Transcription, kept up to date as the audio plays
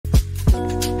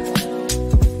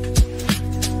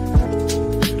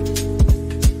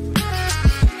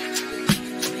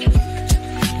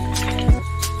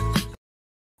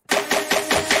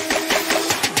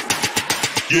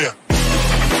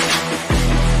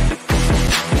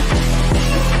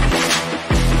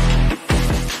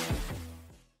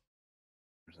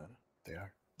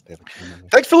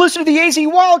Thanks for listening to the AZ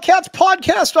Wildcats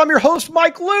podcast. I'm your host,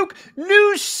 Mike Luke.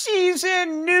 New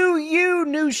season, new you,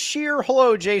 new Sheer.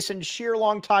 Hello, Jason Sheer.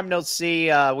 Long time no see.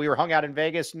 We were hung out in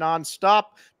Vegas nonstop.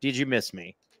 Did you miss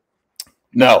me?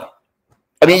 No.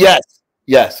 I mean,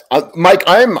 yes. Mike,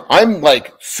 I'm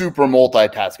like super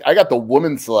multitasking. I got the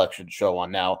women's selection show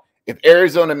on now. If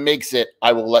Arizona makes it,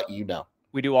 I will let you know.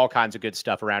 We do all kinds of good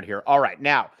stuff around here. All right,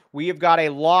 now we have got a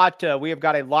lot.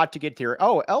 To get through.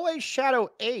 Oh, LA Shadow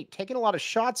 8 taking a lot of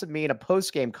shots at me in a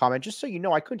post game comment. Just so you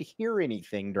know, I couldn't hear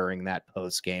anything during that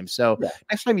post game. So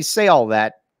next time you say all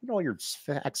that, all your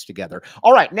facts together.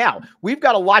 All right, now we've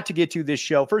got a lot to get to this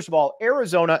show. First of all,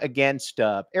 Arizona against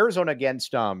obviously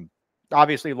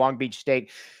Long Beach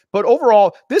State. But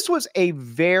overall, this was a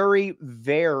very,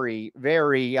 very,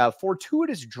 very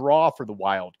fortuitous draw for the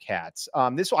Wildcats.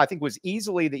 This, I think, was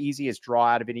easily the easiest draw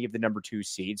out of any of the number 2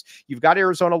 seeds. You've got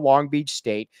Arizona, Long Beach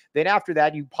State. Then after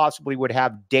that, you possibly would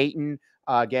have Dayton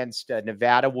against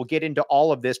Nevada. We'll get into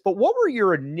all of this. But what were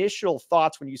your initial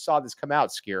thoughts when you saw this come out,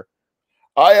 Skier?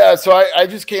 I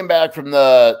just came back from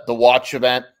the watch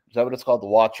event. Is that what it's called? The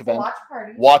watch event? Watch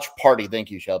party. Watch party. Thank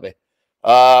you, Shelby.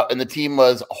 And the team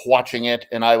was watching it,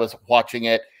 and I was watching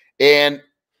it. And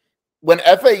when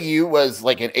FAU was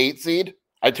like an 8 seed,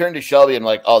 I turned to Shelby and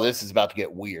like, oh, this is about to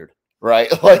get weird,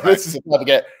 right? Like this is about to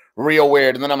get real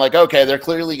weird. And then I'm like, okay, they're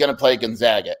clearly going to play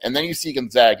Gonzaga. And then you see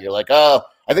Gonzaga, you're like, oh,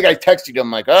 I think I texted you.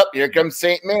 I'm like, oh, here comes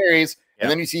St. Mary's.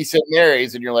 And then you see St.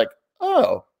 Mary's, and you're like,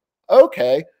 oh,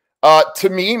 okay. To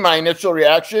me, my initial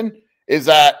reaction is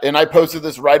that, and I posted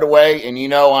this right away, and you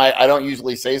know, I don't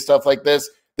usually say stuff like this.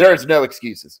 There is no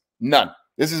excuses. None.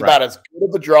 This is about as good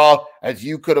of a draw as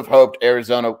you could have hoped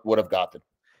Arizona would have gotten.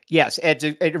 Yes,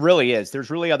 it really is. There's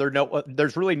really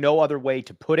no other way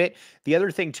to put it. The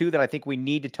other thing too that I think we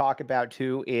need to talk about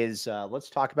too is let's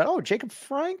talk about Jacob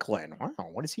Franklin. Wow,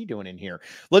 what is he doing in here?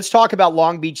 Let's talk about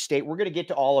Long Beach State. We're going to get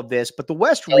to all of this, but the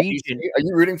West region. Are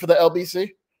you rooting for the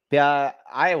LBC? No,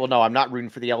 I'm not rooting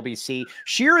for the LBC.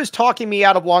 Sheer is talking me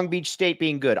out of Long Beach State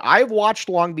being good. I've watched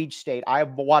Long Beach State.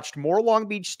 I've watched more Long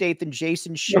Beach State than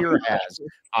Jason Sheer has.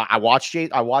 I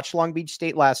watched Long Beach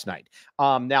State last night.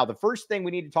 Now, the first thing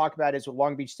we need to talk about is with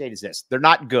Long Beach State is this. They're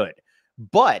not good,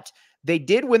 but they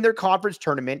did win their conference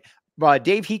tournament.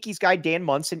 Dave Hickey's guy, Dan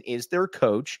Munson, is their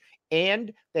coach,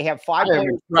 and they have 5 players. I'm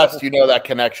impressed you know that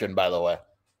connection, by the way.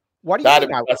 What do you think?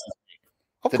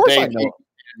 Of course I know.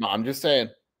 No, I'm just saying.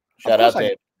 Shout out,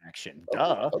 Dave. Connection.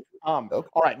 Duh. All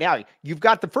right, now you've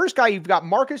got the first guy. You've got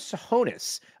Marcus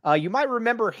Sahonis. You might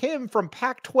remember him from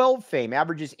Pac-12 fame.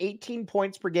 Averages 18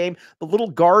 points per game. The little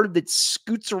guard that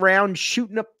scoots around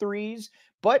shooting up threes.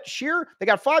 But Sheer, they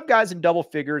got 5 guys in double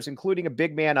figures, including a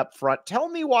big man up front. Tell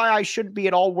me why I shouldn't be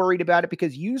at all worried about it,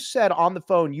 because you said on the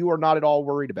phone you are not at all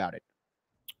worried about it.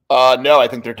 No, I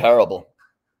think they're terrible.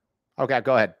 Okay,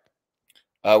 go ahead.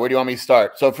 Where do you want me to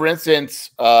start? So, for instance,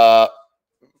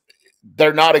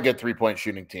 they're not a good 3-point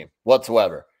shooting team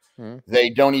whatsoever. They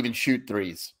don't even shoot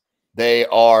threes. They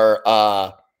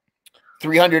are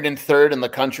 303rd in the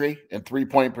country in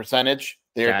 3-point percentage.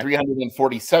 They are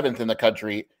 347th in the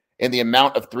country in the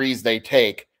amount of threes they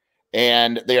take.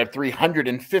 And they are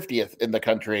 350th in the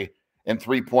country in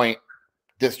 3-point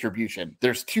distribution.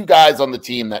 There's 2 guys on the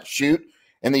team that shoot,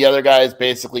 and the other guys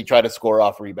basically try to score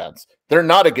off rebounds. They're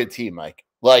not a good team, Mike.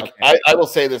 Like, I will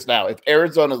say this now. If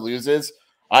Arizona loses,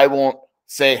 I won't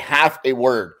say half a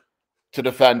word to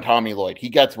defend Tommy Lloyd. He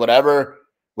gets whatever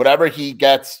he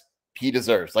gets, he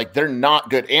deserves. Like, they're not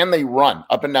good, and they run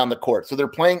up and down the court. So they're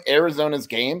playing Arizona's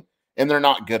game, and they're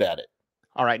not good at it.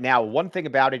 All right. Now, one thing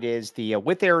about it is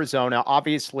with Arizona,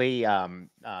 obviously,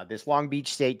 this Long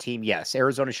Beach State team, yes,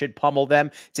 Arizona should pummel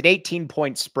them. It's an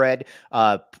 18-point spread.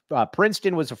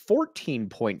 Princeton was a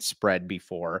 14-point spread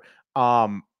before.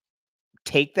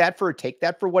 Take that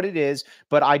for what it is,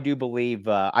 but I do believe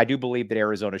that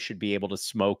Arizona should be able to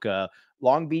smoke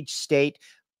Long Beach State.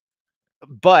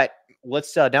 But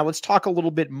let's talk a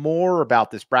little bit more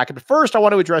about this bracket. But first, I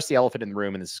want to address the elephant in the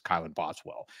room, and this is Kylan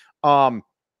Boswell.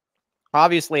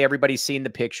 Obviously, everybody's seen the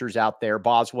pictures out there.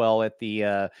 Boswell at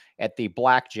the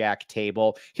blackjack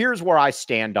table. Here's where I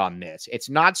stand on this. It's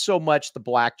not so much the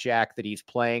blackjack that he's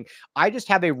playing. I just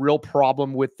have a real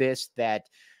problem with this, that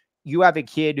you have a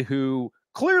kid who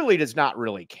clearly does not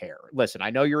really care. Listen,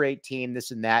 I know you're 18, this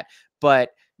and that,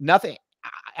 but nothing.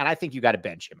 And I think you got to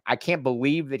bench him. I can't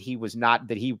believe that he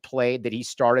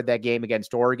started that game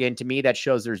against Oregon. To me, that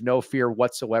shows there's no fear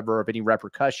whatsoever of any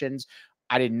repercussions.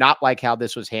 I did not like how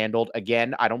this was handled.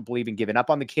 Again, I don't believe in giving up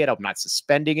on the kid. I'm not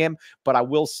suspending him, but I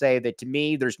will say that to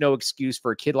me, there's no excuse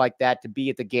for a kid like that to be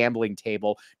at the gambling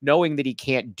table, knowing that he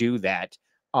can't do that.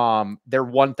 There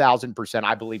 1000%,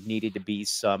 I believe, needed to be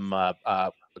some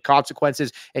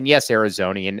consequences. And yes,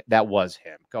 Arizonian, that was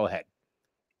him. Go ahead.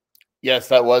 Yes,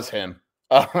 that was him.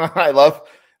 I love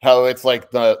how it's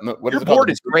like what Your is it board called?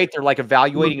 is great. They're like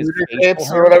evaluating his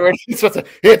facial or whatever.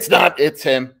 It's not. It's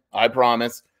him. I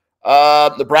promise.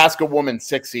 Nebraska woman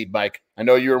 6 seed, Mike. I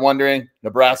know you were wondering.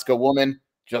 Nebraska woman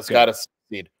just got a 6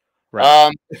 seed.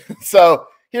 Right. So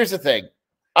here's the thing.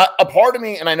 A part of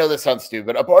me, and I know this sounds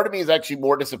stupid, a part of me is actually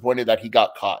more disappointed that he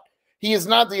got caught. He is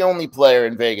not the only player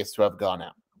in Vegas to have gone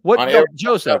out.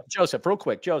 Joseph, real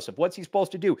quick, Joseph, what's he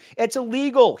supposed to do? It's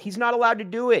illegal. He's not allowed to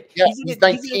do it. Yeah, he's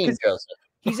 19, Joseph.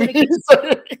 He's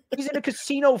in a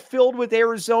casino filled with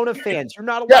Arizona fans. You're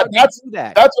not allowed to do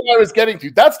that. That's what I was getting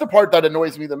to. That's the part that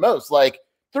annoys me the most. Like,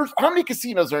 there's how many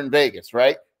casinos are in Vegas,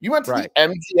 right? You went to the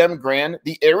MGM Grand,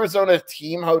 the Arizona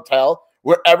team hotel,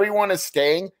 where everyone is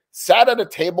staying, sat at a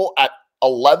table at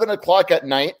 11 o'clock at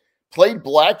night, played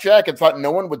blackjack and thought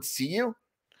no one would see you.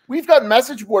 We've got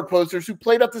message board posters who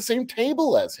played at the same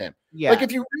table as him. Yeah. Like,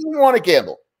 if you really want to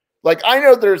gamble, like, I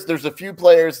know there's a few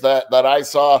players that I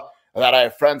saw, that I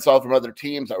have friends saw from other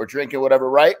teams that were drinking, whatever,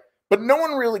 right? But no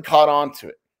one really caught on to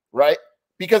it, right?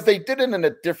 Because they did it in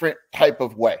a different type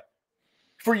of way.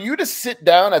 For you to sit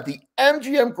down at the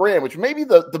MGM Grand, which may be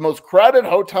the most crowded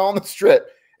hotel on the strip,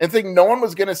 and think no one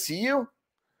was going to see you,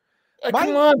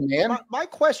 come on, man. My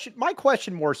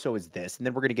question more so is this, and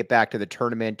then we're going to get back to the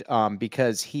tournament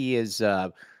because he is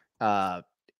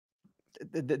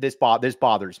this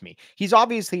bothers me. He's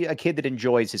obviously a kid that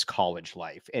enjoys his college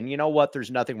life, and you know what?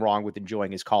 There's nothing wrong with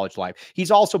enjoying his college life.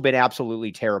 He's also been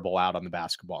absolutely terrible out on the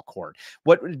basketball court.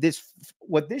 What this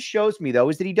shows me, though,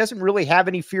 is that he doesn't really have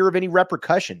any fear of any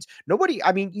repercussions. Nobody.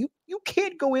 I mean, you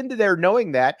can't go into there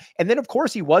knowing that. And then, of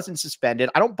course, he wasn't suspended.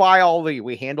 I don't buy all the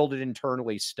we handled it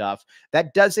internally stuff.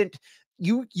 That doesn't.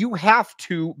 You have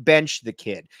to bench the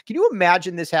kid. Can you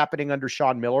imagine this happening under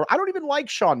Sean Miller? I don't even like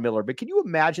Sean Miller, but can you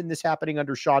imagine this happening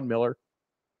under Sean Miller?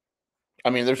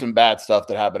 I mean, there's some bad stuff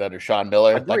that happened under Sean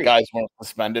Miller that guys weren't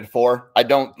suspended for. I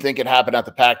don't think it happened at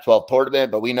the Pac-12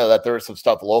 tournament, but we know that there was some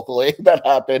stuff locally that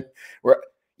happened.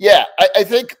 I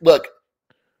think, look,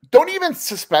 don't even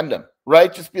suspend him,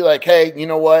 right? Just be like, hey, you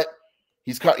know what?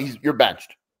 You're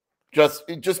benched.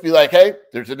 Just be like, hey,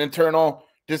 there's an internal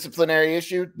disciplinary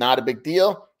issue, not a big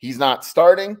deal. He's not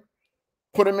starting.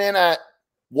 Put him in at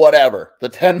whatever, the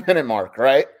 10-minute mark,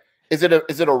 right? Is it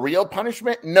a real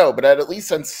punishment? No, but at least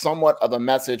send somewhat of a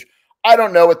message. I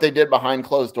don't know what they did behind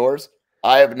closed doors.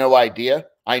 I have no idea.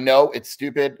 I know it's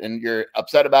stupid and you're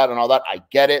upset about it and all that. I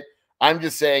get it. I'm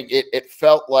just saying it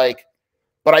felt like,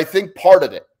 but I think part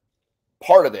of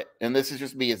it, and this is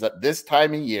just me, is that this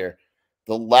time of year,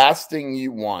 the last thing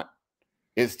you want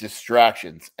is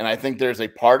distractions. And I think there's a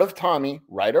part of Tommy,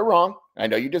 right or wrong, I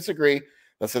know you disagree,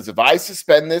 that says if I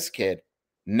suspend this kid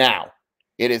now,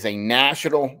 it is a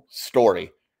national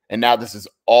story. And now this is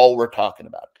all we're talking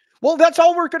about. Well, that's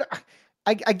all we're going to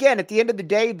 – again, at the end of the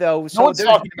day, though – no one's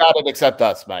talking about it except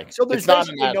us, Mike. So there's no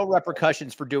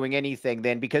repercussions for doing anything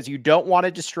then because you don't want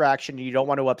a distraction and you don't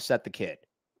want to upset the kid.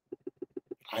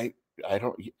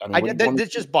 This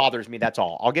just bothers me. That's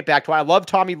all. I'll get back to it. I love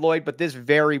Tommy Lloyd, but this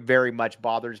very, very much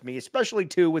bothers me, especially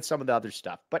too with some of the other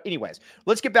stuff. But anyways,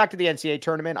 let's get back to the NCAA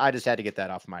tournament. I just had to get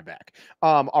that off my back.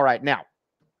 All right, now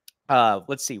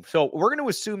let's see. So we're going to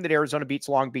assume that Arizona beats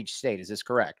Long Beach State. Is this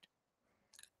correct?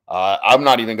 I'm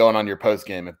not even going on your post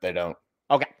game if they don't.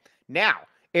 Okay. Now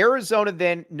Arizona,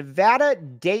 then Nevada,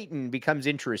 Dayton becomes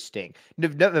interesting.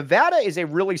 Nevada is a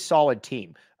really solid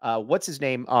team. What's his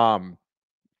name?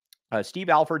 Steve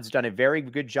Alford's done a very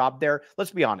good job there.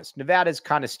 Let's be honest. Nevada's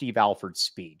kind of Steve Alford's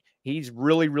speed. He's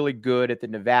really, really good at the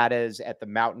Nevadas, at the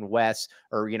Mountain West,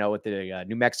 or, at the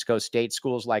New Mexico State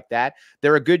schools like that.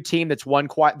 They're a good team that's won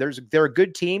they're a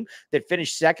good team that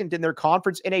finished second in their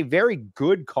conference, in a very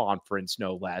good conference,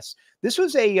 no less. This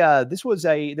is a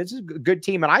good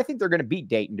team, and I think they're going to beat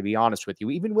Dayton, to be honest with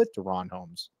you, even with Deron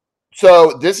Holmes.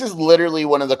 So this is literally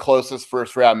one of the closest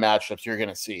first round matchups you're going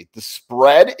to see. The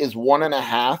spread is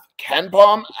 1.5.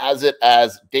 KenPom has it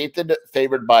as Dayton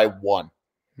favored by 1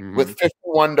 with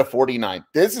 51-49.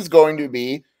 This is going to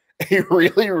be a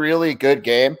really, really good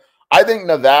game. I think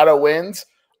Nevada wins.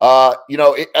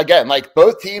 Again, like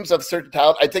both teams have certain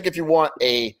talent. I think if you want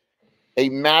a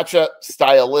matchup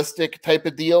stylistic type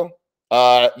of deal,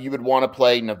 you would want to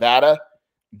play Nevada.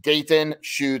 Dayton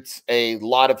shoots a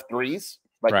lot of threes.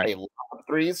 A lot of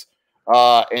threes,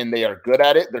 and they are good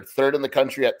at it. They're third in the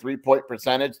country at 3-point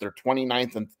percentage. They're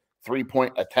 29th in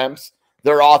 3-point attempts.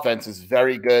 Their offense is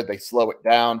very good. They slow it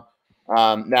down.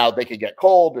 Now they could get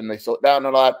cold and they slow it down a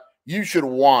lot. you should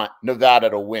want Nevada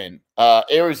to win.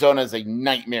 Arizona is a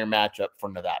nightmare matchup for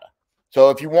Nevada. So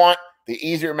if you want the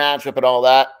easier matchup and all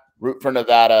that, root for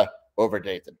Nevada over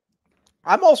Dayton.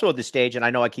 I'm also at the stage, and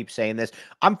I know I keep saying this,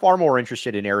 I'm far more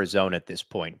interested in Arizona at this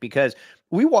point because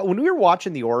when we were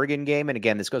watching the Oregon game, and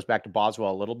again, this goes back to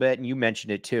Boswell a little bit, and you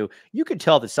mentioned it too, you could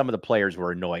tell that some of the players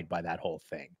were annoyed by that whole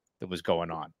thing that was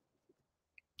going on.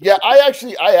 Yeah, I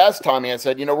asked Tommy, I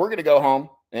said, we're going to go home,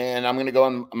 and I'm going to go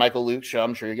on Michael Luke's show.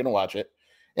 I'm sure you're going to watch it.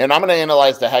 And I'm going to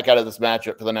analyze the heck out of this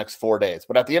matchup for the next 4 days.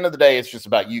 But at the end of the day, it's just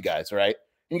about you guys, right?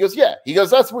 And he goes, yeah. He goes,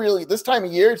 that's really, this time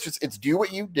of year, it's do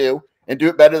what you do and do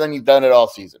it better than you've done it all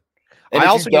season. And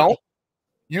if you don't,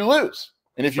 you lose.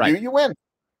 And if you do, you win.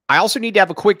 I also need to have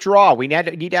a quick draw. We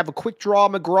need to have a quick draw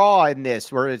McGraw in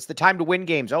this, where it's the time to win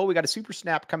games. Oh, we got a super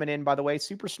snap coming in, by the way.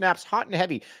 Super snaps hot and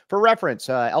heavy. For reference,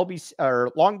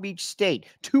 Long Beach State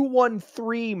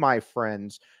 213, my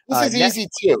friends. This is easy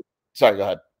too. Sorry, go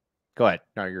ahead. Go ahead.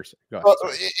 No, you're go ahead.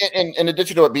 Well, in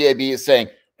addition to what BAB is saying,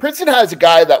 Princeton has a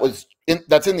guy that's in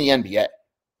the NBA,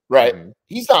 right? Mm-hmm.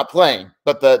 He's not playing,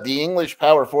 but the English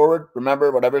power forward,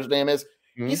 remember whatever his name is,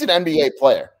 he's an NBA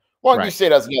player. Long Beach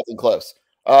State has nothing close.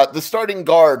 The starting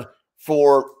guard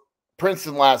for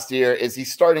Princeton last year is the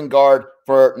starting guard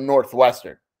for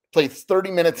Northwestern. Plays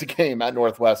 30 minutes a game at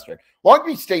Northwestern. Long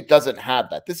Beach State doesn't have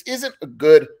that. This isn't a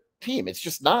good team. It's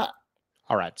just not.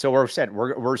 All right. So we're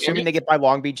assuming they get by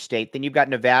Long Beach State. Then you've got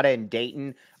Nevada and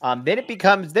Dayton. Then it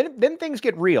becomes then things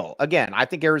get real. Again, I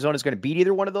think Arizona is going to beat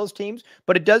either one of those teams,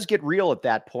 but it does get real at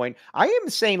that point. I am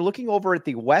saying, looking over at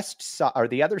the west side or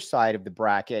the other side of the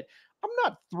bracket, I'm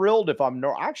not thrilled if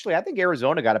actually, I think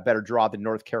Arizona got a better draw than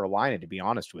North Carolina, to be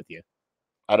honest with you.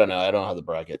 I don't know. I don't have the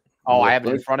bracket. Oh, I have it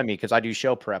in front of me because I do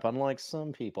show prep, unlike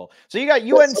some people. So you got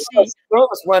UNC. Some of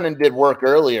us went and did work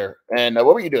earlier. And what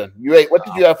were you doing? You ate. What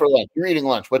did you have for lunch? You're eating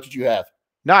lunch. What did you have?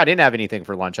 No, I didn't have anything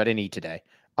for lunch. I didn't eat today.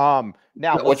 Now,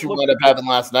 what you wound up having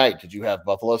last night? Did you have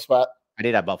Buffalo Spot? I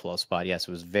did have Buffalo Spot. Yes,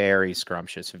 it was very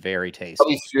scrumptious, very tasty.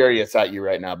 Shelby's furious at you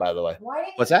right now, by the way.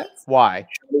 What's that? Why?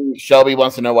 Shelby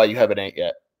wants to know why you haven't ate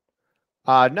yet.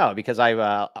 No, because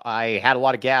I had a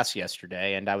lot of gas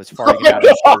yesterday and I was farting out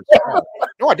of Shear's car.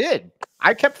 No, I did.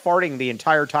 I kept farting the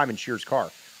entire time in Shear's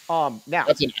car. Now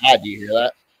that's an ad. Do you hear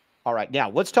that? All right, now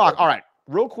let's talk. All right,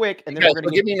 real quick, and then we're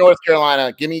gonna give me North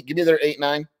Carolina. Give me their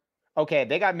 8-9. Okay,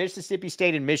 they got Mississippi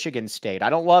State and Michigan State. I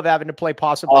don't love having to play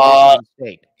possibly Michigan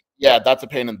State. Yeah, that's a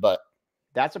pain in the butt.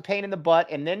 That's a pain in the butt.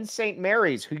 And then St.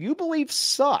 Mary's, who you believe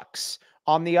sucks,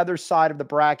 on the other side of the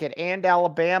bracket, and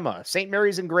Alabama. St.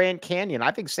 Mary's and Grand Canyon.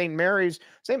 I think St. Mary's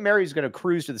is going to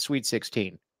cruise to the Sweet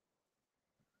 16.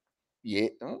 Yeah.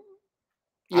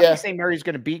 I think St. Mary's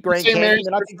going to beat Grand Canyon,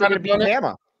 and I think they're going to beat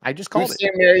Bama. I just called it.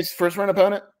 St. Mary's first round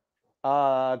opponent?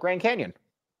 Grand Canyon.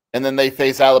 And then they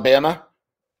face Alabama?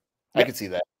 Yep. I can see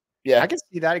that. Yeah. I can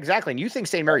see that, exactly. And you think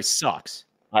St. Mary's sucks.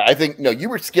 I think, no, you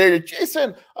were scared of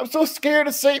Jason. I'm so scared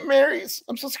of St. Mary's.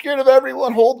 I'm so scared of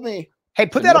everyone. Hold me. Hey,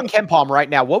 put that on KenPom right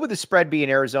now. What would the spread be in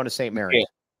Arizona St. Mary's?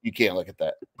 You can't look at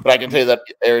that. But I can tell you that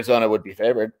Arizona would be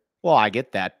favored. Well, I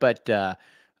get that. But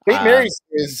St. Mary's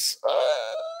is,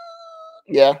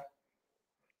 yeah.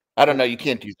 I don't know. You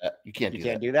can't do that. You can't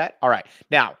do that. All right.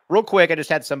 Now, real quick, I just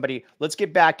had somebody. Let's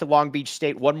get back to Long Beach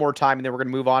State one more time, and then we're going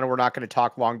to move on, and we're not going to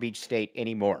talk Long Beach State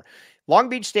anymore. Long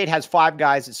Beach State has 5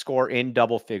 guys that score in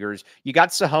double figures. You got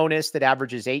Sahonis that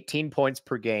averages 18 points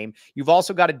per game. You've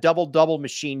also got a double-double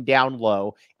machine down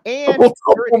low. And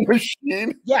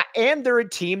and they're a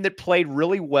team that played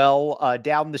really well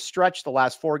down the stretch the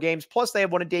last 4 games. Plus, they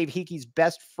have one of Dave Hickey's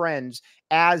best friends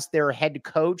as their head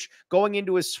coach going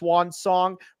into his swan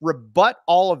song. Rebut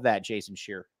all of that, Jason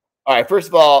Scheer. All right. First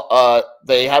of all,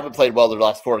 they haven't played well their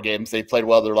last 4 games. They played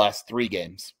well their last 3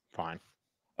 games. Fine.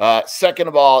 Second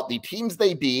of all, the teams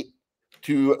they beat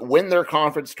to win their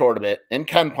conference tournament in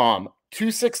KenPom,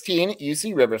 216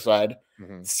 UC Riverside,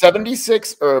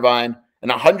 76 Irvine, and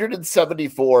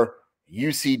 174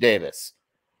 UC Davis.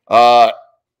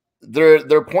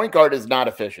 Their point guard is not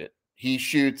efficient. He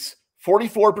shoots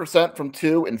 44% from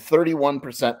 2 and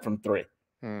 31% from 3.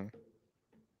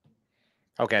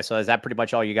 Okay, so is that pretty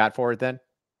much all you got for it then?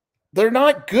 They're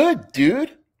not good,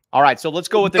 dude. All right, so let's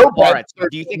go with it. All right, so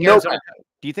do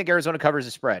you think Arizona covers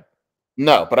the spread?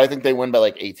 No, but I think they win by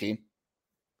like 18.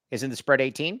 Isn't the spread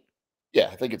 18? Yeah,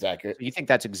 I think it's accurate. So you think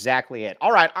that's exactly it?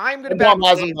 All right, I'm going to back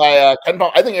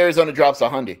I think Arizona drops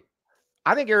 100.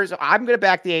 I'm going to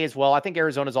back the A as well. I think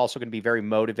Arizona is also going to be very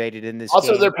motivated in this.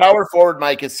 Also, game. Their power forward,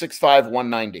 Mike, is 6'5",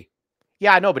 190.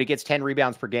 Yeah, I know, but he gets 10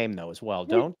 rebounds per game though as well.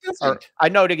 I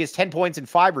know he gets 10 points and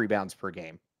 5 rebounds per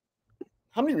game.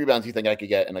 How many rebounds do you think I could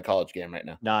get in a college game right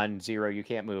now? None, zero. You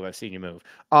can't move. I've seen you move.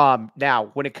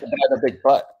 Now when it comes a big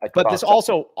butt, but this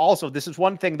also this is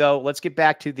one thing though. Let's get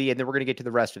back to and then we're gonna get to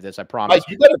the rest of this. I promise. Mike,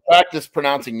 you better practice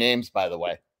pronouncing names, by the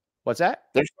way. What's that?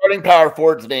 Their starting power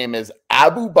forward's name is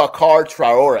Abu Bakar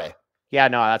Traore. Yeah,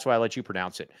 no, that's why I let you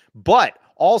pronounce it. But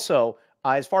also,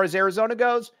 as far as Arizona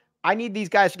goes, I need these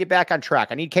guys to get back on track.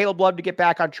 I need Caleb Love to get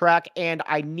back on track, and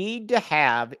I need to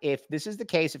have, if this is the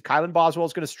case, if Kylan Boswell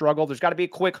is going to struggle, there's got to be a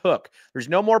quick hook. There's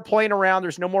no more playing around.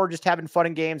 There's no more just having fun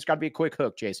in games. It's got to be a quick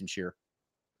hook, Jason Shear.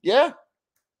 Yeah.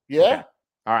 Yeah. Okay.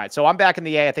 All right, so I'm back in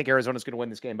the A. I think Arizona's going to win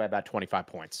this game by about 25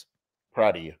 points.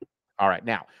 Proud of you. All right,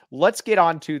 now let's get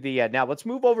on to the now let's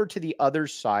move over to the other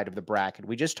side of the bracket.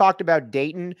 We just talked about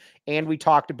Dayton and we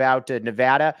talked about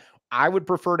Nevada. I would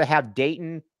prefer to have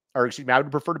Dayton, or excuse me, I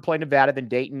would prefer to play Nevada than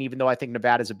Dayton, even though I think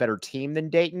Nevada is a better team than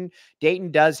Dayton.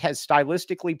 Dayton has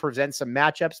stylistically present some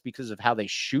matchups because of how they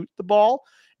shoot the ball.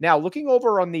 Now, looking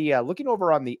over on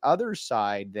the other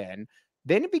side, then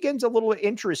it begins a little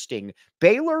interesting.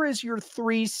 Baylor is your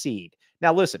 3 seed.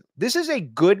 Now, listen, this is a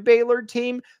good Baylor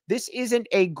team. This isn't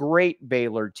a great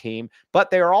Baylor team,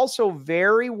 but they're also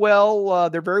very well,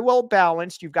 they're very well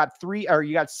balanced. You've got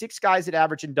 6 guys that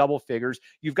average in double figures.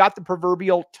 You've got the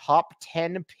proverbial top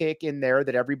 10 pick in there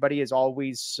that everybody is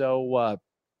always so,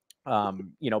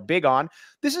 big on.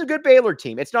 This is a good Baylor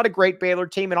team. It's not a great Baylor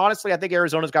team. And honestly, I think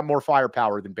Arizona's got more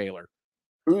firepower than Baylor.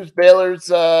 Who's Baylor's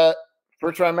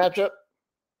first round matchup?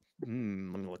 Let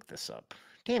me look this up.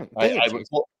 Damn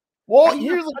it. Here's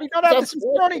you not have this in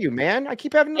front of you, man. I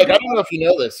keep having. I don't know if you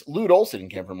know this. Lute Olson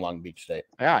came from Long Beach State.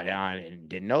 Yeah, I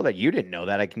didn't know that. You didn't know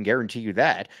that. I can guarantee you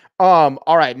that. All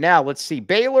right, now let's see.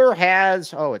 Baylor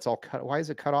has. Oh, it's all cut. Why is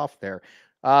it cut off there?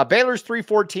 Baylor's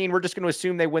 3-14. We're just going to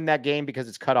assume they win that game because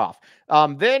it's cut off.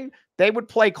 Then they would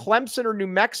play Clemson or New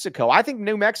Mexico. I think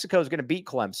New Mexico is going to beat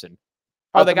Clemson.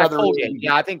 Oh, they got Colgate.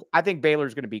 Yeah, I think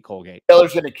Baylor's going to beat Colgate.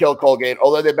 Baylor's going to kill Colgate,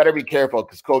 although they better be careful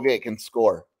because Colgate can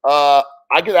score.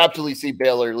 I could absolutely see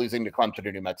Baylor losing to Clemson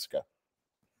or New Mexico.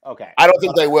 Okay. I don't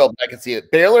think they will, but I can see it.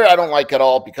 Baylor, I don't like at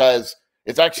all because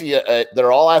it's actually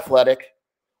they're all athletic.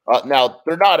 Now,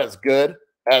 they're not as good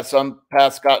as some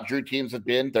past Scott Drew teams have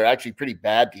been. They're actually pretty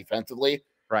bad defensively.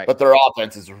 Right. But their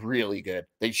offense is really good.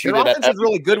 They shoot their it offense is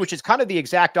really good, which is kind of the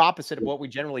exact opposite of what we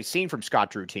generally seen from Scott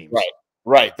Drew teams.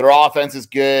 Right. Their offense is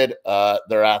good.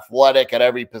 They're athletic at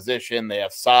every position. They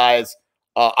have size.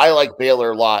 I like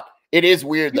Baylor a lot. It is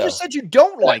weird, though. You just said you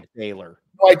don't like Baylor.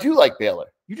 No, I do like Baylor.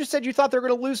 You just said you thought they were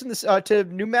going to lose in this to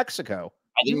New Mexico.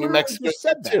 I think New Mexico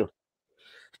said that too.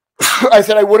 I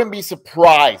said I wouldn't be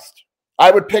surprised. I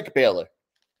would pick Baylor.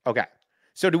 Okay.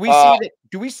 So do we see that?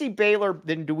 Do we see Baylor?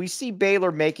 Then do we see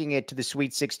Baylor making it to the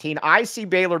Sweet 16? I see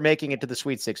Baylor making it to the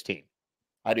Sweet 16.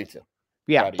 I do too.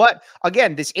 Yeah, but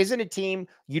again, this isn't a team.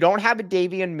 You don't have a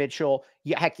Davion Mitchell.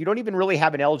 Heck, you don't even really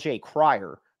have an LJ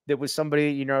Cryer. That was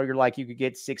somebody, you're like, you could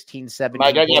get 16, 17.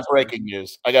 I got breaking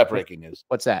news.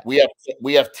 What's that?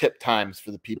 We have tip times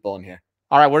for the people in here.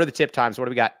 All right. What are the tip times? What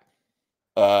do we got?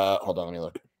 Hold on. Let me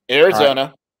look.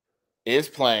 Arizona is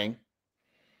playing.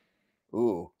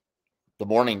 The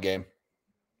morning game.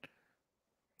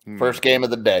 First game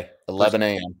of the day, 11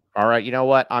 a.m. All right. You know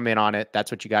what? I'm in on it. That's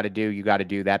what you got to do. You got to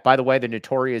do that. By the way, the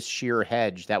notorious sheer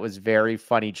hedge. That was very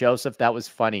funny. Joseph, that was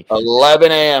funny.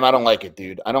 11 a.m. I don't like it,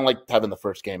 dude. I don't like having the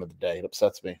first game of the day. It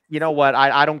upsets me. You know what?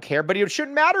 I don't care, but it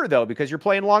shouldn't matter, though, because you're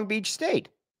playing Long Beach State.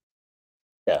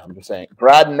 Yeah, I'm just saying.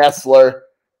 Brad Nessler,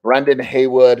 Brendan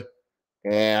Haywood,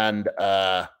 and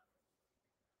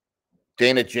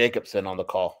Dana Jacobson on the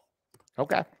call.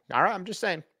 Okay. All right. I'm just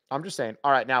saying. All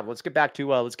right, now let's get back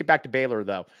to Baylor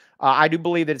though. I do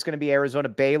believe that it's going to be Arizona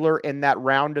Baylor in that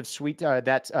round of Sweet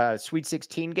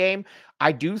 16 game.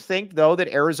 I do think though that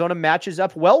Arizona matches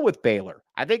up well with Baylor.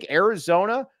 I think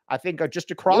Arizona.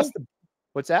 Just across the.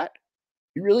 What's that?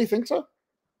 You really think so?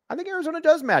 I think Arizona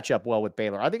does match up well with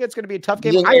Baylor. I think it's going to be a tough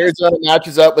game. You think Arizona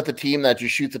matches up with a team that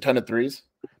just shoots a ton of threes?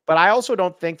 But I also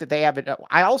don't think that they have it.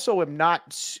 I also am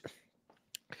not.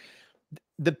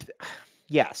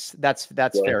 Yes, that's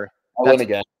fair. I'll win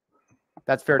again.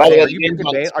 That's fair.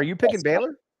 Are you picking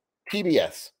Baylor?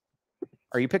 PBS.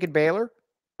 Are you picking Baylor?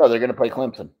 No, they're going to play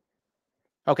Clemson.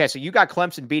 Okay, so you got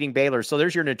Clemson beating Baylor. So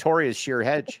there's your notorious sheer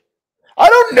hedge. I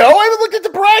don't know. I haven't looked at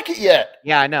the bracket yet.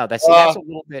 Yeah, I know. That's a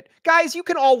little bit. Guys, you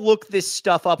can all look this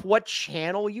stuff up. What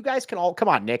channel? You guys can all. Come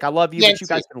on, Nick. I love you, but you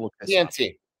guys can look this up.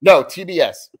 No,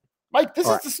 TBS. Mike, this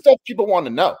is the stuff people want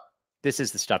to know. This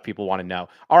is the stuff people want to know.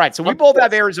 All right, so we both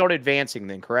have Arizona advancing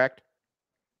then, correct?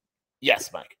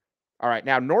 Yes, Mike. All right,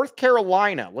 now North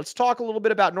Carolina. Let's talk a little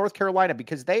bit about North Carolina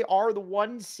because they are the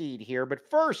 1 seed here. But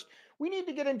first, we need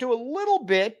to get into a little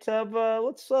bit of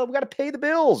we got to pay the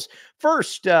bills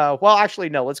first. Well, actually,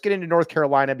 no. Let's get into North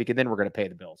Carolina because then we're going to pay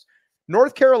the bills.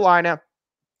 North Carolina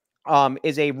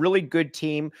is a really good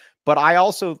team, but I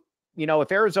also,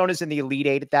 if Arizona's in the Elite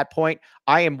Eight at that point,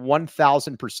 I am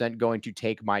 1,000% going to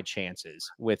take my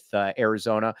chances with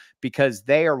Arizona because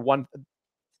they are one.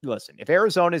 Listen, if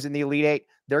Arizona's in the Elite Eight,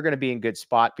 they're going to be in good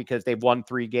spot because they've won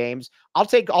 3 games. I'll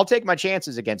take my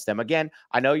chances against them. Again,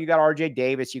 I know you got RJ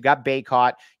Davis, you got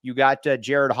Baycott, you got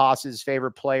Jared Haas's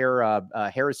favorite player,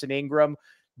 Harrison Ingram,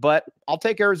 but I'll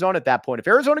take Arizona at that point. If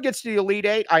Arizona gets to the Elite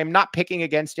Eight, I am not picking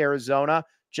against Arizona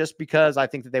just because I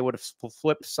think that they would have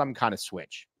flipped some kind of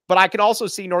switch. But I can also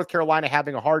see North Carolina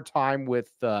having a hard time with.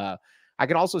 I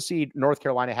can also see North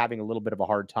Carolina having a little bit of a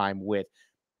hard time with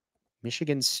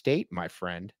Michigan State, my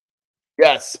friend.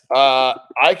 Yes. I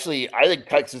think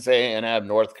Texas A&M,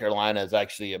 North Carolina is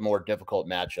actually a more difficult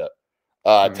matchup.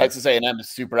 Texas A&M is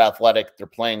super athletic. They're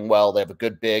playing well. They have a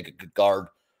good big, a good guard.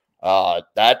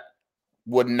 That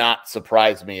would not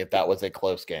surprise me if that was a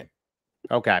close game.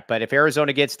 Okay, but if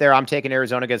Arizona gets there, I'm taking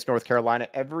Arizona against North Carolina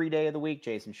every day of the week,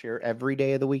 Jason Shearer. Every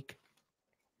day of the week.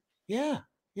 Yeah.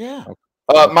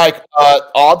 Okay. Mike,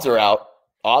 odds are out.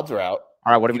 All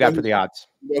right, what have we got for the odds?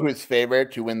 You know who's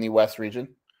favored to win the West region?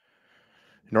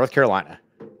 North Carolina.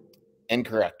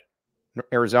 Incorrect.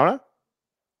 Arizona?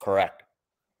 Correct.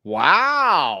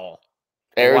 Wow.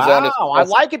 Arizona's wow. I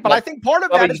like it, but I think part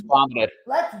of that is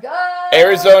let's go.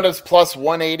 Arizona's plus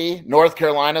 180. North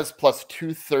Carolina's plus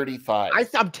 235.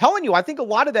 I'm telling you, I think a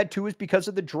lot of that too is because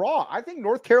of the draw. I think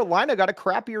North Carolina got a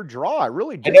crappier draw. I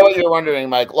really do. I know what you're wondering,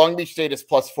 Mike. Long Beach State is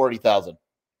plus 40,000.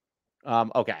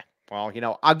 Okay. Well,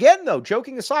 again, though,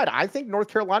 joking aside, I think North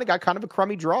Carolina got kind of a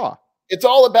crummy draw. It's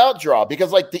all about draw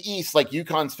because, like, the East, like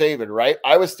UConn's favored, right?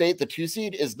 Iowa State, the 2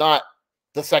 seed, is not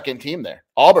the second team there.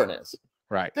 Auburn is.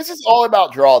 Right. This is all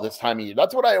about draw this time of year.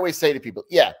 That's what I always say to people.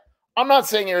 Yeah, I'm not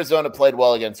saying Arizona played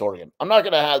well against Oregon. I'm not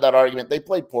going to have that argument. They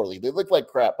played poorly. They look like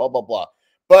crap, blah, blah, blah.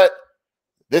 But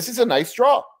this is a nice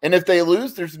draw. And if they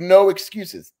lose, there's no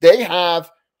excuses. They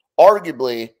have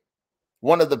arguably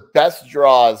one of the best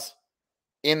draws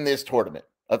in this tournament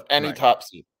of any top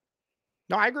seed.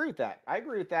 No, I agree with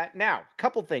that. Now, a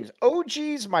couple things.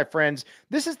 OGs, my friends,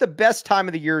 this is the best time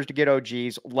of the year to get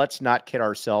OGs. Let's not kid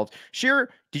ourselves. Shearer,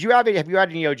 have you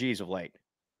had any OGs of late?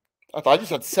 I thought I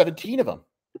just had 17 of them.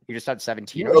 You just had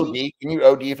 17 OGs? Can you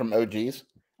OD from OGs?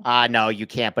 No, you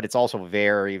can't, but it's also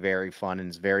very, very fun and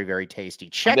it's very, very tasty.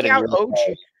 Check out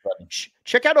OGs.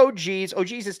 Check out OGs.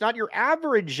 OGs, it's not your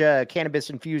average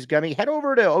cannabis-infused gummy. Head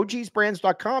over to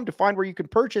ogsbrands.com to find where you can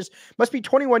purchase. Must be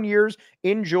 21 years.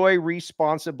 Enjoy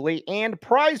responsibly. And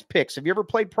Prize Picks. Have you ever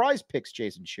played Prize Picks,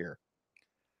 Jason Shearer?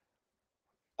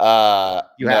 No,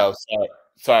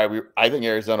 sorry. I think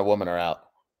Arizona women are out.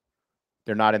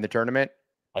 They're not in the tournament?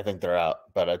 I think they're out,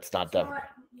 but it's not done. All right.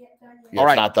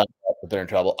 It's not done, but they're in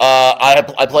trouble.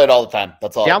 I play it all the time.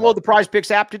 That's all. Download the Prize Picks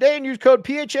app today and use code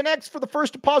PHNX for the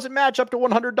first deposit match up to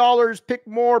 $100. Pick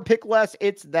more, pick less.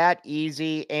 It's that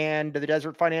easy. And the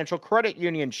Desert Financial Credit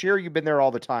Union. Shearer, you've been there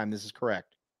all the time. This is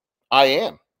correct. I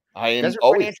am. Desert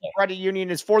Financial Credit Union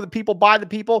is for the people, by the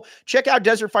people. Check out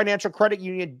Desert Financial Credit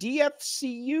Union,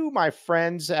 DFCU, my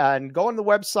friends, and go on the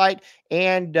website.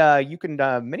 And you can,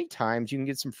 many times, you can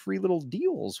get some free little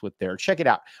deals with there. Check it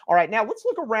out. All right, now let's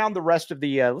look around the rest of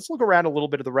the, let's look around a little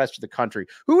bit of the rest of the country.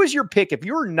 Who is your pick? If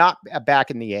you're not back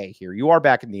in the A here, you are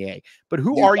back in the A, but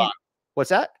who are you? What's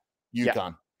that?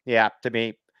 UConn. Yeah, to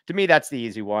me, that's the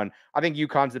easy one. I think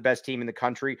UConn's the best team in the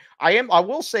country. I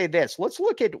will say this. Let's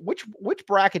look at which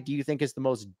bracket do you think is the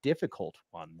most difficult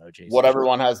one, though, Jason? Whatever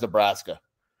one has Nebraska.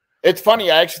 It's funny.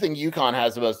 I actually think UConn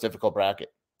has the most difficult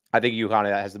bracket. I think UConn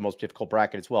has the most difficult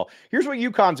bracket as well. Here's what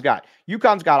UConn's got.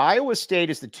 UConn's got Iowa State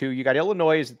as the 2. You got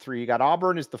Illinois as the 3. You got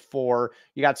Auburn as the 4.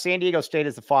 You got San Diego State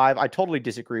as the 5. I totally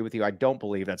disagree with you. I don't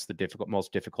believe that's the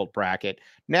most difficult bracket.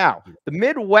 Now, the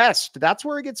Midwest, that's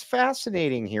where it gets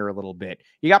fascinating here a little bit.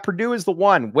 You got Purdue as the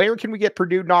 1. Where can we get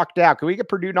Purdue knocked out? Can we get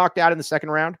Purdue knocked out in the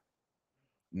second round?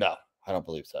 No, I don't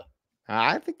believe so.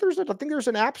 I think there's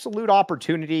an absolute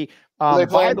opportunity.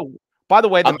 By the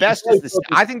way, the best is the.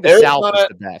 I think the South is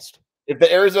the best. If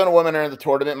the Arizona women are in the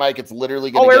tournament, Mike, it's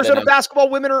literally going to. Oh, Arizona basketball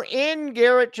women are in.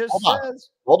 Garrett just says.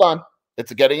 Hold on,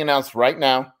 it's getting announced right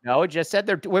now. No, it just said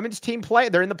their women's team play.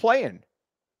 They're in the play-in.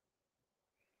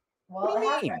 Well, it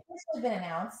hasn't officially been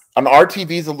announced.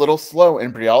 RTV's a little slow,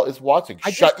 and Brielle is watching.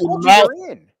 Shut your mouth.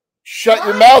 Shut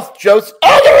your mouth, Joseph.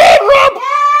 Oh, they're in, Rob.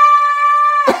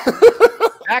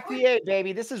 Back the 8,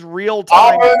 baby. This is real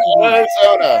time.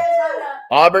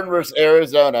 Auburn versus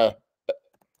Arizona.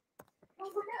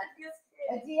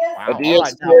 Wow.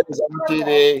 Adias is on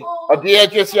TV.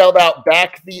 Adias just yelled out,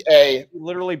 back the A.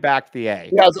 Literally back the A.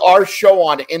 He has our show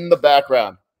on in the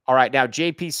background. All right, now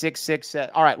JP66 said,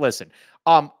 all right, listen.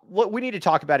 We need to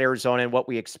talk about Arizona and what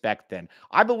we expect then.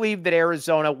 I believe that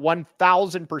Arizona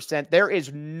 1000%, there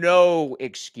is no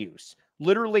excuse,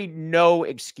 literally no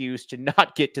excuse to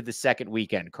not get to the second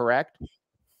weekend, correct?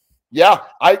 Yeah,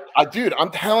 dude,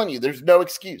 I'm telling you, there's no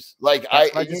excuse. Like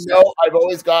I've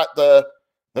always got the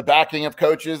backing of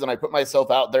coaches, and I put myself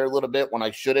out there a little bit when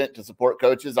I shouldn't to support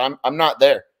coaches. I'm not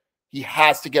there. He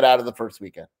has to get out of the first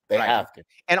weekend. They have to.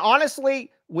 And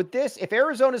honestly, with this, if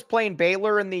Arizona's playing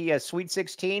Baylor in the Sweet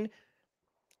 16,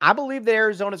 I believe that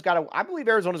Arizona's got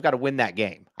to win that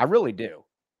game. I really do.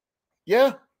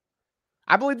 Yeah.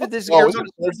 I believe that this is Arizona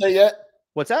Thursday yet?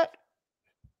 What's that?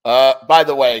 By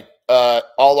the way,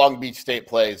 all Long Beach State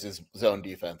plays is zone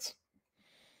defense.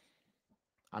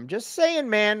 I'm just saying,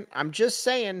 man. I'm just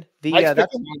saying.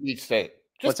 That's Long Beach State.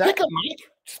 Just pick them, Mike.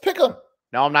 Just pick them.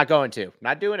 No, I'm not going to.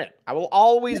 Not doing it. I will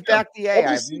always back the A.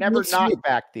 I've never not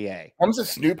backed the A. Comes if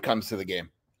Snoop comes to the game.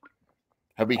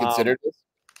 Have we considered this?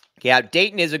 Yeah,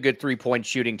 Dayton is a good 3-point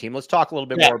shooting team. Let's talk a little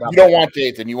bit more about You don't want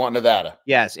Dayton. You want Nevada.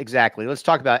 Yes, exactly. Let's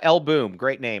talk about El Boom.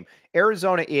 Great name.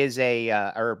 Arizona is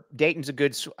or Dayton's a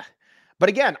good. But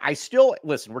again,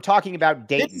 listen, we're talking about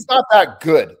Dayton. Dayton's not that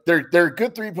good. They're a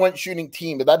good 3-point shooting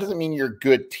team, but that doesn't mean you're a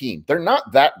good team. They're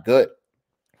not that good.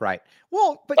 Right.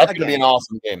 Well, but that's going to be an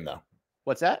awesome game, though.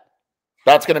 What's that?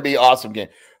 That's going to be an awesome game.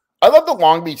 I love that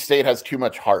Long Beach State has too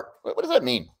much heart. What does that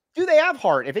mean? Do they have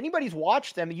heart? If anybody's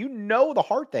watched them, you know the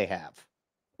heart they have.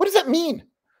 What does that mean?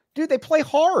 Dude, they play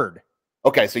hard.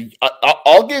 Okay, so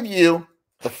I'll give you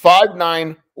the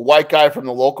 5'9" white guy from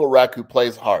the local rec who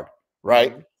plays hard,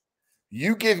 right? Mm-hmm.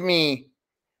 You give me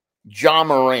John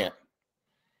Morant,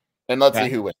 and let's see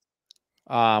who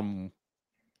wins.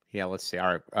 Yeah, let's see.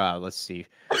 All right, let's see.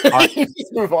 All right.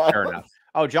 Move on. Fair enough.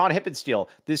 Oh, John Hippensteel.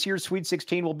 This year's Sweet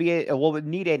 16 will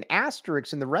need an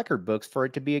asterisk in the record books for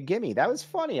it to be a gimme. That was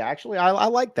funny, actually. I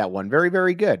like that one. Very,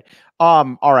 very good.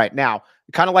 All right, now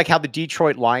kind of like how the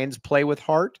Detroit Lions play with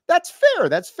heart. That's fair.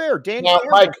 That's fair. Dan, now,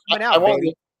 Mike, I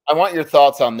want your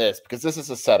thoughts on this because this is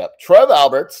a setup. Trev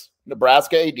Alberts,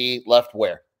 Nebraska AD, left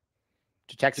where?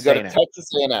 To Texas to go A&M. to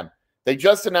Texas A&M. They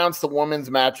just announced the women's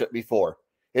matchup before.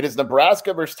 It is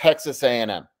Nebraska versus Texas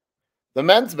A&M. The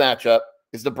men's matchup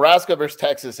is Nebraska versus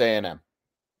Texas A&M.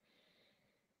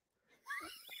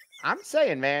 I'm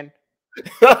saying, man.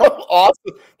 Awesome.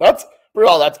 That's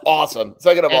awesome.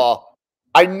 Second of all,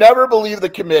 I never believe the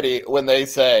committee when they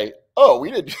say, "Oh,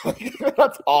 we did."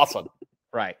 That's awesome.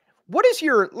 Right. What is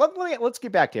your? Let's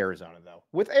get back to Arizona though.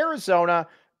 With Arizona,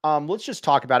 let's just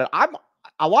talk about it.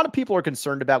 A lot of people are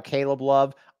concerned about Caleb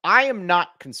Love. I am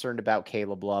not concerned about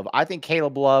Caleb Love. I think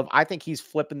he's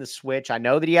flipping the switch. I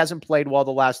know that he hasn't played well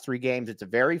the last 3 games. It's a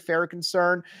very fair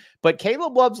concern. But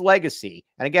Caleb Love's legacy,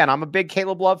 and again, I'm a big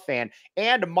Caleb Love fan,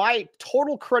 and my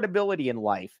total credibility in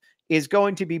life is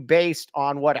going to be based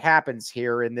on what happens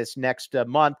here in this next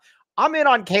month. I'm in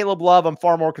on Caleb Love. I'm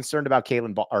far more concerned about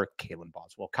Kylan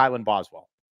Boswell.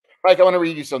 Mike, I want to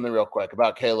read you something real quick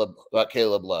about Caleb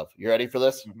Love. You ready for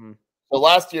this? Mm-hmm. So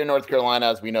last year, North Carolina,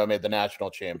 as we know, made the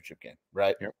national championship game,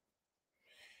 right? Yep.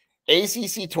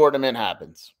 ACC tournament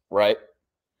happens, right?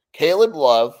 Caleb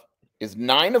Love is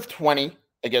 9 of 20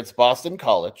 against Boston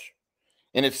College,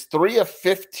 and it's 3 of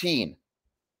 15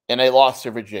 in a loss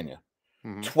to Virginia.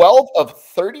 Mm-hmm. 12 of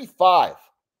 35,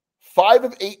 5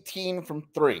 of 18 from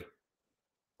 3,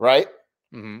 right?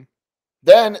 Mm-hmm.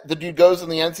 Then the dude goes in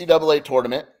the NCAA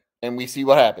tournament, and we see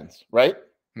what happens, right?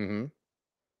 Mm-hmm.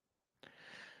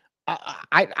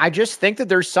 I just think that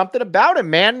there's something about him,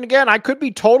 man. And again, I could be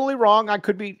totally wrong. I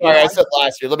could be. Sorry, I said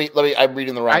last year. Let me. I'm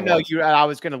reading the wrong. I know ones. you. I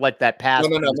was going to let that pass.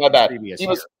 No, my bad. It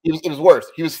was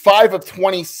worse. He was 5 of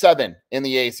 27 in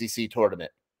the ACC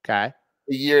tournament. Okay.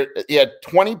 The year he had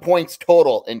 20 points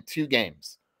total in 2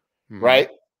 games, right?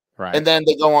 Right. And then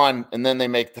they go on, and then they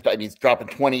make the. He's dropping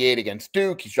 28 against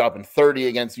Duke. He's dropping 30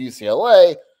 against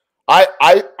UCLA.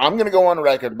 I'm going to go on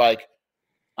record, Mike.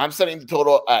 I'm setting the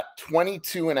total at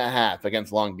 22.5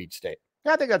 against Long Beach State.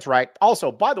 Yeah, I think that's right.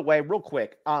 Also, by the way, real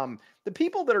quick, the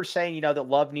people that are saying, that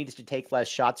Love needs to take less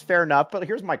shots, fair enough. But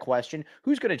here's my question.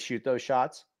 Who's going to shoot those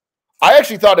shots? I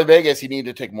actually thought in Vegas he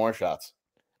needed to take more shots.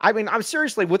 I mean, I'm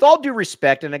seriously, with all due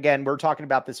respect, and again, we're talking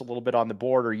about this a little bit on the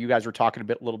board, or you guys were talking a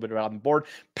little bit about on the board.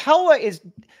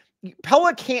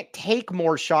 Pella can't take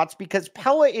more shots because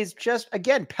Pella is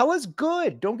Pella's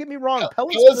good. Don't get me wrong.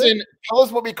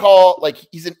 Pella's what we call,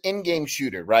 he's an in-game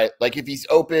shooter, right? Like if he's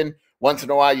open, once in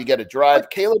a while you get a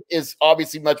drive. Caleb is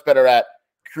obviously much better at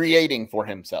creating for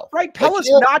himself. Right. Pella's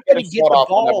not going to get the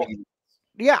ball.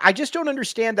 Yeah, I just don't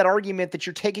understand that argument that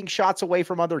you're taking shots away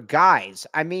from other guys.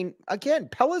 I mean, again,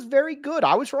 Pella's very good.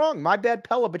 I was wrong. My bad,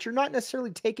 Pella, but you're not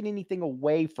necessarily taking anything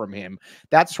away from him.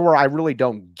 That's where I really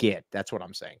don't get. That's what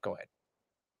I'm saying. Go ahead.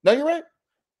 No, you're right.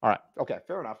 All right. Okay.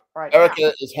 Fair enough. All right.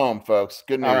 Erica is home, folks.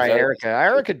 Good news. All right,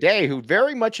 Erica Day, who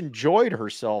very much enjoyed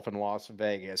herself in Las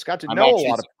Vegas. Got to know a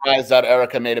lot of. Surprised that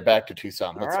Erica made it back to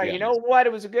Tucson. All right. You know what?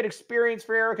 It was a good experience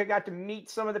for Erica. Got to meet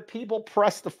some of the people,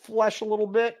 press the flesh a little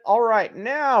bit. All right.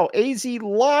 Now, AZ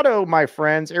Lotto, my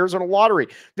friends, Arizona Lottery.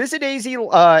 Visit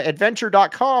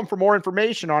azadventure.com for more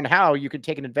information on how you can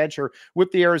take an adventure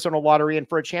with the Arizona Lottery and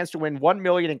for a chance to win $1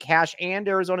 million in cash and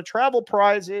Arizona travel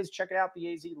prizes. Check out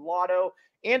the AZ Lotto.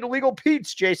 And Illegal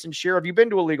Pete's, Jason Shear. Have you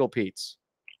been to Illegal Pete's?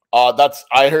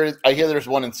 I hear there's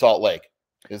one in Salt Lake.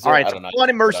 Is there? All right, it's a fun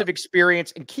immersive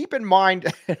experience. And keep in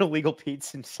mind, at Illegal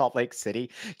Pete's in Salt Lake City,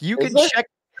 you can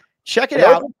check it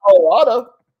out.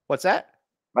 Colorado. What's that?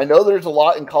 I know there's a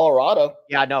lot in Colorado.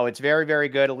 Yeah, no, it's very, very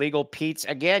good. Illegal Pete's.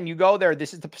 Again, you go there.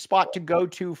 This is the spot to go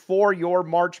to for your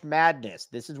March Madness.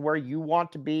 This is where you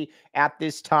want to be at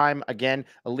this time. Again,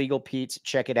 Illegal Pete's.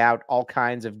 Check it out. All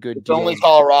kinds of good deals. It's only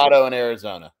Colorado and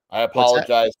Arizona. I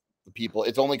apologize to people.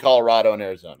 It's only Colorado and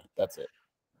Arizona. That's it.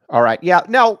 All right. Yeah.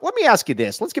 Now, let me ask you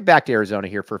this. Let's get back to Arizona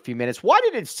here for a few minutes. Why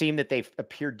did it seem that they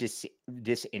appeared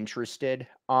disinterested?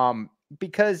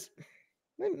 Because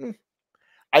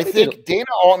I think Dana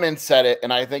Altman said it,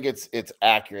 and I think it's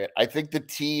accurate. I think the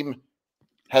team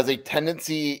has a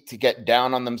tendency to get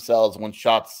down on themselves when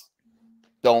shots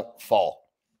don't fall.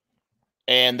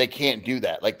 And they can't do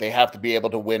that. Like, they have to be able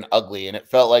to win ugly. And it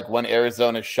felt like when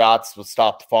Arizona's shots was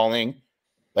stopped falling,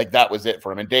 like that was it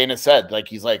for him. And Dana said, like,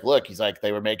 he's like,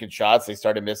 they were making shots, they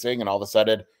started missing, and all of a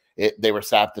sudden they were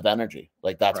sapped of energy.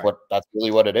 Like, that's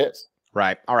really what it is.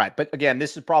 Right. All right. But again,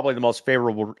 this is probably the most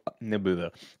favorable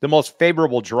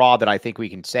draw that I think we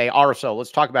can say. Also,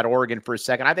 let's talk about Oregon for a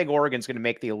second. I think Oregon's going to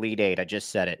make the Elite Eight. I just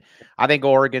said it. I think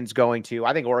Oregon's going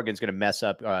to mess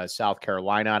up South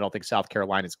Carolina. I don't think South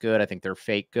Carolina's good. I think they're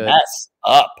fake good. Mess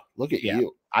up. Look at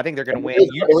you. I think they're going to win.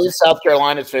 I believe South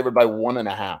Carolina is favored by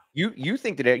 1.5. You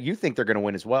think they're going to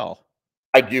win as well?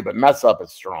 I do, but mess up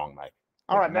is strong, Mike.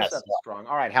 All right, mess up strong.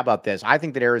 All right, how about this? I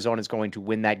think that Arizona's going to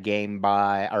win that game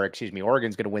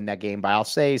Oregon's going to win that game by, I'll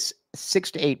say,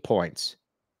 6 to 8 points.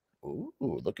 Ooh,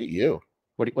 look at you.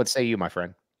 What say you, my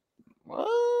friend?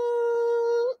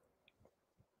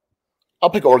 I'll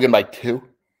pick Oregon by 2.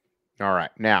 All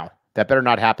right, now that better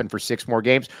not happen for 6 more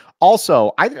games.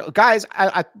 Also, hello,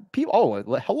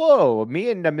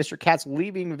 me and Mr. Katz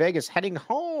leaving Vegas, heading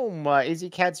home. AZ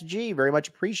Katz G, very much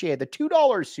appreciate the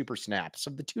 $2 super snaps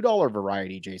of the $2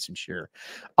 variety. Jason Shear.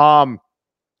 Can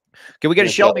we get a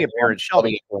Shelby appearance?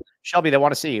 Shelby, they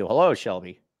want to see you. Hello,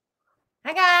 Shelby.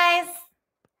 Hi guys.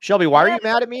 Shelby, why are you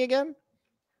mad at me again?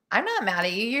 I'm not mad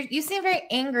at you. You seem very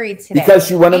angry today. Because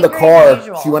she went in the car.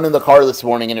 She went in the car this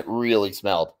morning and it really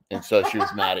smelled, and so she was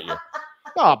mad at you.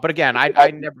 Oh, but again, I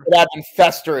never. It had been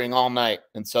festering all night,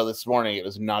 and so this morning it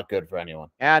was not good for anyone.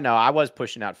 Yeah, no, I was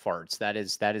pushing out farts. That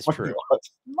is true.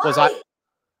 Was I?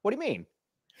 What do you mean?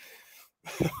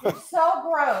 You're so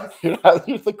gross.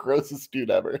 You're the grossest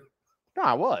dude ever. No,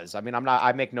 I was. I mean, I'm not.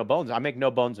 I make no bones. I make no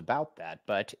bones about that.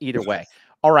 But either way,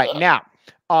 all right. Now,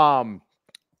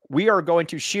 we are going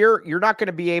to Shear. You're not going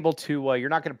to be able to. You're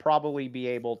not going to probably be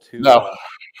able to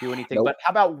do anything. Nope. But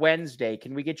how about Wednesday?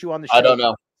 Can we get you on the show?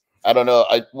 I don't know.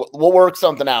 We'll work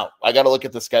something out. I got to look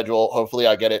at the schedule. Hopefully,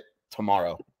 I get it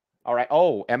tomorrow. All right.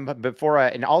 Oh,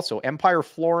 and also Empire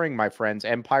Flooring, my friends.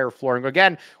 Empire Flooring.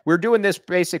 Again, we're doing this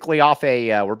basically off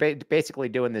we're basically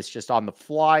doing this just on the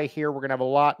fly here. We're gonna have a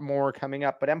lot more coming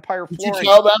up. But Empire Flooring. Did you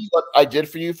tell them what I did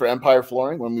for you for Empire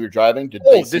Flooring when we were driving?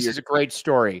 This is a great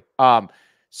story.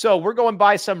 So we're going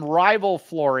by some rival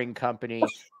flooring company.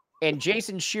 And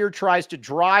Jason Shear tries to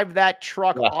drive that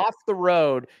truck off the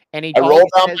road, and I roll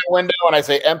down my window and I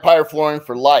say "Empire Flooring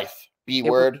for life." B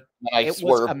word. It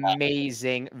was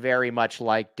amazing. Very much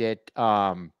liked it.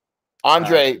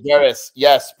 Andre Veris,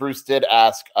 yes, Bruce did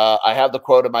ask. I have the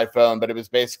quote on my phone, but it was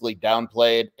basically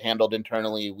downplayed, handled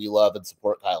internally. We love and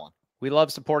support Kylan. We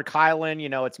love support Kylan. You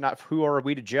know, it's not who are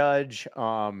we to judge. He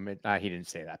didn't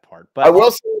say that part, but I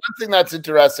will say one thing that's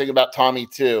interesting about Tommy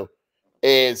too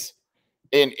is.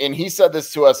 And he said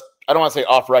this to us, I don't want to say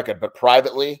off record, but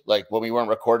privately, like when we weren't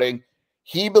recording,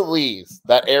 he believes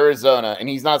that Arizona, and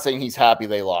he's not saying he's happy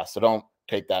they lost, so don't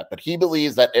take that, but he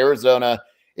believes that Arizona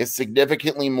is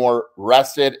significantly more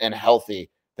rested and healthy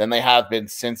than they have been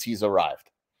since he's arrived.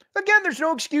 Again, there's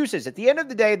no excuses. At the end of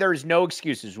the day, there is no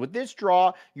excuses. With this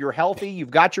draw, you're healthy. You've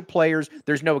got your players.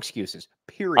 There's no excuses.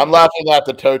 Period. I'm laughing at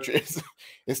the Totri.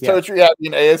 Is Totri having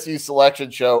an ASU selection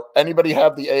show? Anybody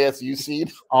have the ASU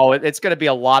seed? Oh, it's going to be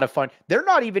a lot of fun. They're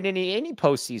not even in any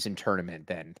postseason tournament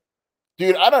then.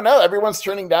 Dude, I don't know. Everyone's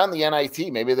turning down the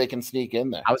NIT. Maybe they can sneak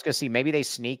in there. I was going to see maybe they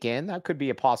sneak in. That could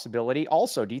be a possibility.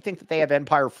 Also, do you think that they have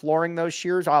Empire flooring those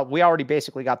shears? We already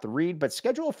basically got the read, but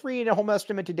schedule a free and a home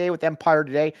estimate today with Empire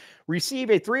today.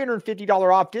 Receive a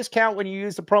 $350 off discount when you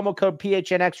use the promo code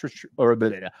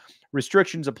PHNX.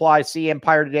 Restrictions apply. See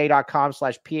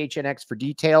empiretoday.com/PHNX for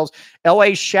details.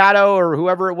 LA Shadow or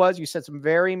whoever it was, you said some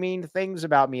very mean things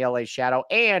about me, LA Shadow.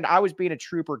 And I was being a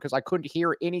trooper because I couldn't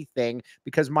hear anything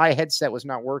because my headset was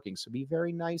not working. So be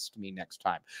very nice to me next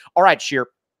time. All right, Sheer.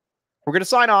 We're going to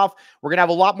sign off. We're going to have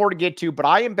a lot more to get to, but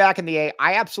I am back in the A.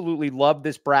 I absolutely love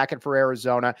this bracket for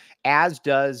Arizona, as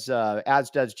does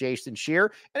Jason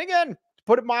Sheer. And again, to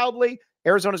put it mildly,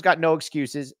 Arizona's got no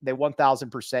excuses. They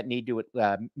 1,000% need to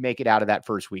make it out of that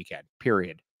first weekend,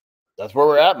 period. That's where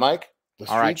we're at, Mike. The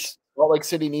streets, all right. Salt Lake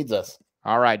City needs us.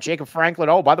 All right, Jacob Franklin.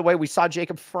 Oh, by the way, we saw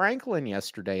Jacob Franklin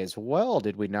yesterday as well,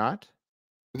 did we not?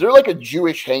 Is there like a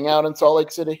Jewish hangout in Salt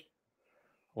Lake City?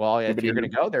 Well, if you're going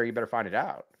to go there, you better find it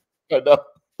out. I know.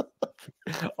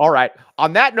 All right.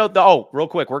 On that note, though, real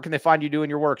quick, where can they find you doing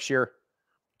your work, Sheer?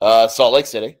 Salt Lake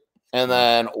City. And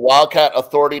then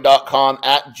wildcatauthority.com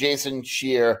at Jason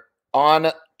Sheer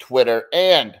on Twitter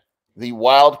and the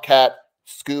Wildcat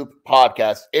Scoop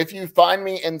podcast. If you find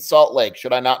me in Salt Lake,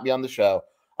 should I not be on the show,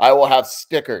 I will have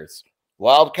stickers,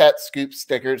 Wildcat Scoop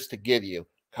stickers to give you.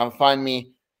 Come find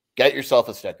me. Get yourself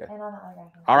a sticker.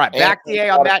 All right. Back to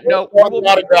on that note.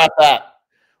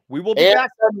 We will be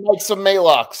back. Like some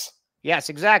Maylocks. Yes,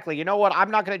 exactly. You know what? I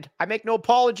make no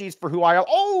apologies for who I am.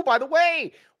 Oh, by the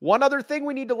way, one other thing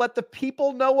we need to let the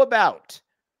people know about.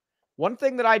 One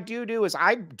thing that I do is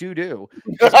a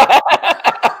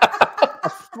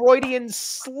Freudian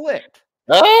slip.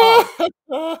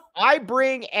 I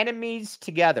bring enemies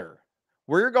together.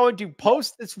 We're going to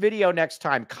post this video next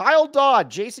time. Kyle Dodd,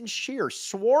 Jason Sheer,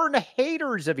 sworn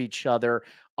haters of each other.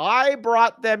 I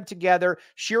brought them together.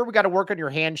 Sheer, we got to work on your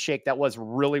handshake. That was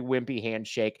really wimpy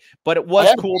handshake, but it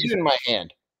was cool. Beer in my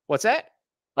hand. What's that?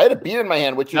 I had a beer in my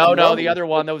hand. Which no, the other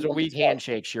one. That was a weak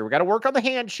handshake. Sheer, we got to work on the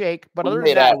handshake, but other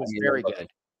than that, it was very good.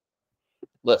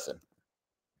 Listen,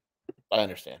 I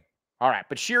understand. All right,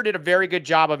 but Sheer did a very good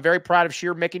job. I'm very proud of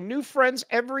Sheer making new friends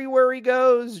everywhere he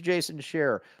goes, Jason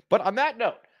Sheer. But on that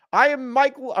note, I am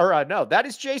Mike, that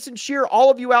is Jason Sheer. All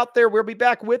of you out there, we'll be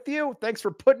back with you. Thanks for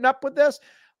putting up with this.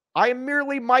 I am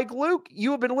merely Mike Luke.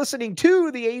 You have been listening to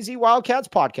the AZ Wildcats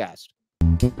podcast.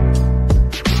 We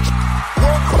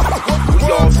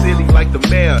all silly like the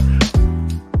mayor.